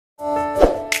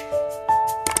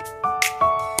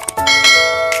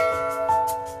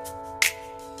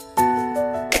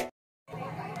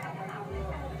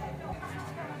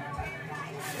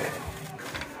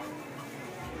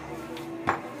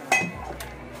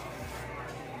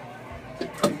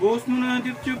Buhos mo na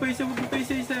dito pa isa, huwag pa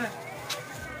isa-isa.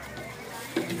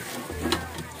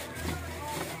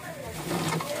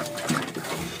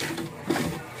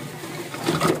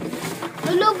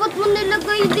 Ano, ba't mo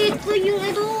nilagay dito yung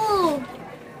ito?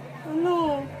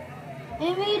 Ano?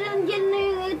 Eh, mayroon dyan na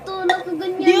yung ito,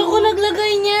 nakaganyan. Hindi ako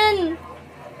naglagay niyan.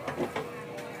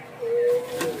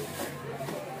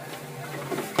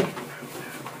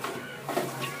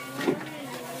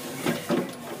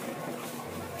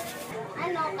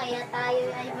 Ano, kaya tayo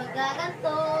ay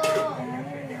magaganto?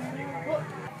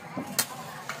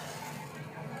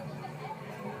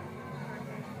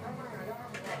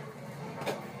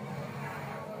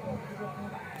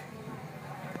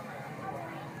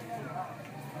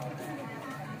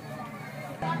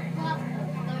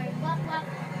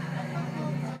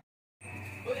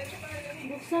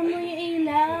 Buksan mo yung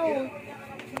ilaw.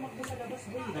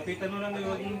 Lapitan mo lang,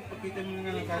 huwag mo pakitan mo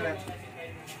na ng kalat.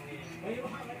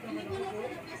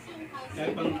 Kaya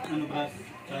pang ano bras,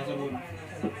 sa sabon.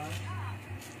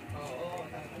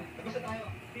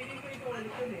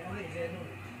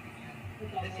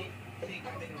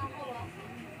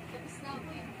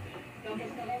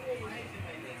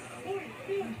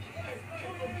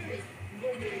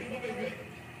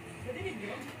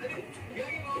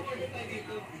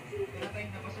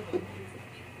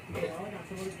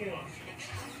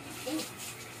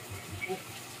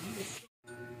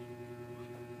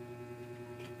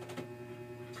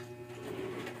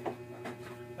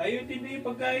 Tayo tindi yung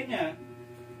pagkain niya.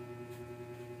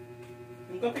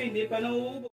 Yung kape hindi pa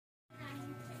nauubos.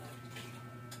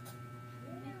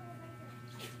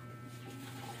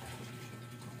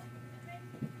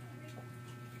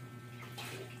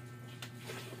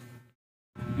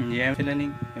 Yeah, sila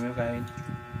ning. May kain.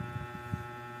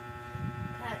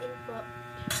 Kain po.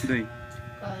 Doy.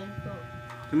 Kain po.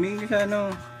 Tumingin ka sa ano.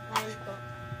 Kain po.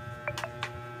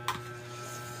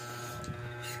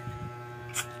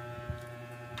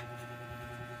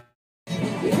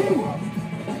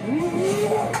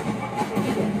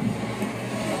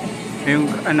 Yung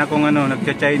anak kong ano,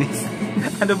 nagcha-Chinese.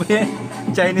 Ano ba yan?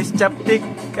 Chinese chopstick.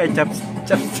 Ay, chopstick.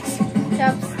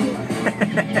 Chopstick.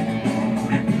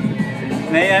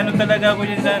 Naiano talaga ako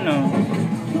dyan sa ano.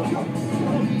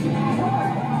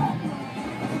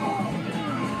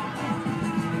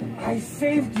 I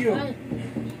saved you.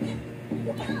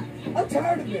 I'm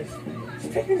tired of this.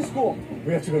 Just take me to school.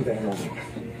 We have to go to the animal room.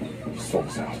 You sold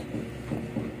us out.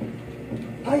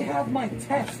 I have my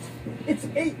test. It's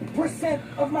 8%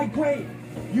 of my grade.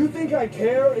 You think I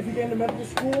care if you get into medical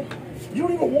school? You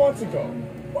don't even want to go.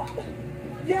 What?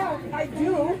 Yeah, I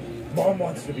do. Mom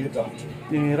wants to be a doctor.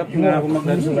 Hirap You nga ako want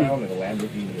to cruise magdadala. around in a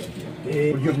Lamborghini and be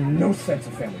big. You have no sense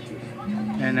of family duty.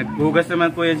 Nagbugas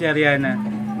naman po yan si Ariana.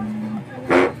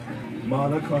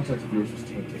 Ma, that contact of yours was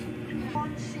tainted.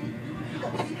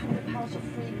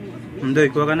 Ndoy,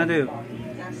 kuha ka na doy.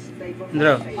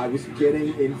 Ndro. I was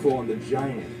getting info on the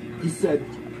giant. He said...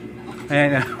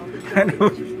 Ayan na.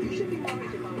 Ano?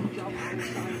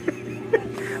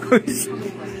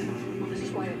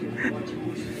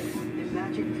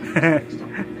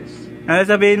 Ano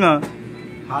sabihin mo?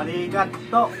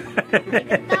 Arigato!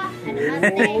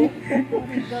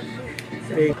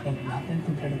 Fake. Ain't nothing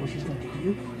compared to what she's going to do to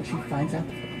you when she finds out.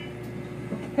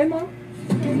 Hey, Mom.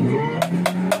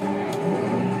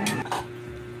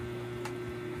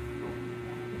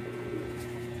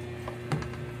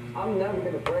 I'm never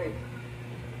going to break.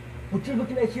 What you're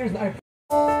looking at here is an